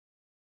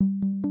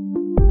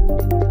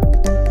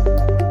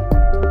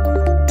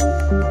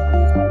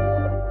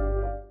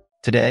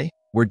Today,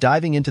 we're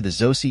diving into the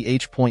ZOSI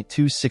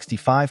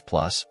H.265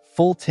 Plus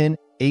full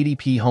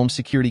 1080p home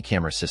security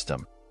camera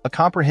system, a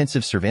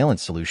comprehensive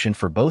surveillance solution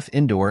for both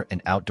indoor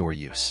and outdoor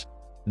use.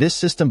 This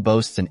system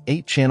boasts an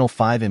 8-channel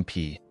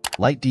 5MP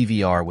light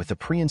DVR with a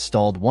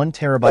pre-installed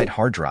 1TB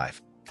hard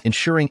drive,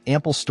 ensuring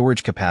ample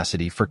storage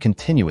capacity for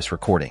continuous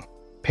recording.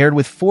 Paired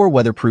with 4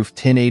 weatherproof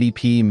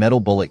 1080p metal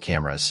bullet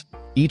cameras,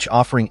 each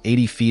offering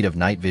 80 feet of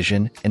night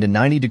vision and a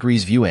 90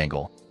 degrees view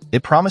angle,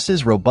 it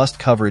promises robust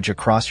coverage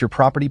across your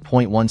property.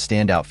 One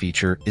standout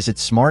feature is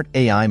its smart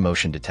AI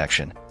motion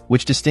detection,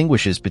 which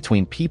distinguishes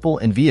between people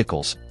and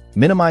vehicles,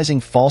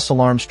 minimizing false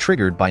alarms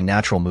triggered by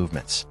natural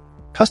movements.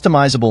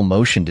 Customizable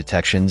motion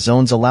detection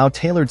zones allow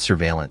tailored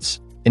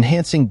surveillance,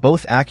 enhancing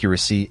both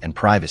accuracy and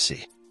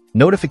privacy.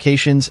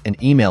 Notifications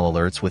and email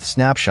alerts with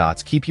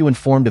snapshots keep you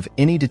informed of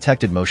any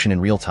detected motion in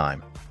real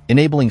time,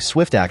 enabling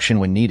swift action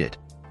when needed.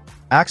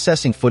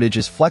 Accessing footage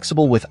is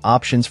flexible with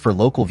options for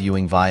local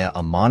viewing via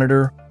a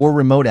monitor or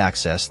remote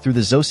access through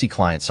the ZOSI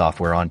client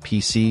software on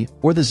PC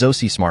or the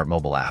ZOSI Smart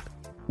mobile app.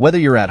 Whether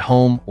you're at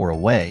home or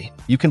away,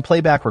 you can play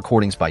back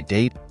recordings by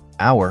date,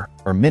 hour,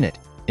 or minute,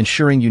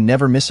 ensuring you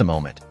never miss a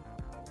moment.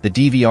 The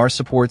DVR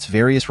supports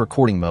various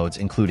recording modes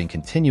including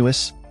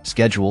continuous,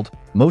 scheduled,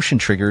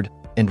 motion-triggered,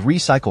 and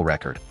recycle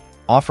record,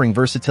 offering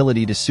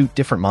versatility to suit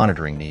different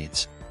monitoring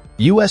needs.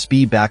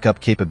 USB backup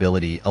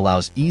capability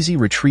allows easy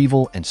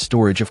retrieval and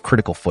storage of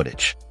critical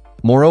footage.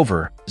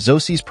 Moreover,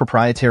 ZOSI's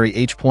proprietary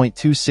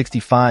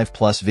H.265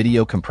 Plus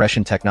video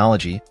compression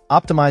technology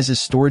optimizes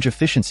storage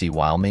efficiency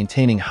while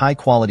maintaining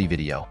high-quality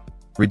video,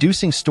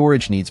 reducing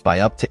storage needs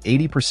by up to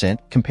 80%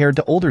 compared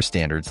to older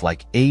standards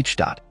like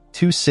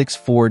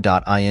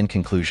H.264. In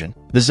conclusion,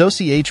 the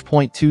ZOSI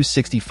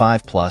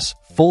H.265 Plus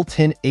full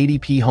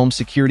 1080p home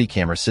security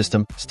camera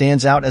system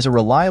stands out as a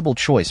reliable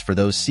choice for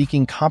those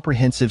seeking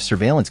comprehensive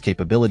surveillance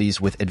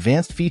capabilities with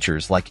advanced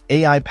features like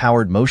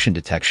AI-powered motion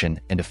detection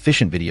and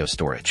efficient video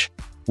storage.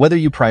 Whether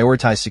you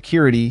prioritize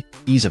security,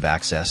 ease of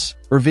access,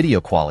 or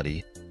video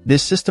quality,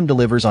 this system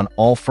delivers on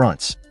all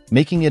fronts,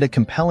 making it a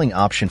compelling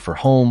option for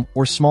home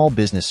or small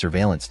business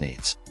surveillance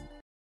needs.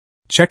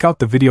 Check out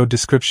the video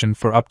description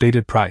for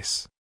updated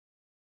price.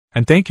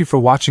 And thank you for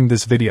watching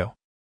this video.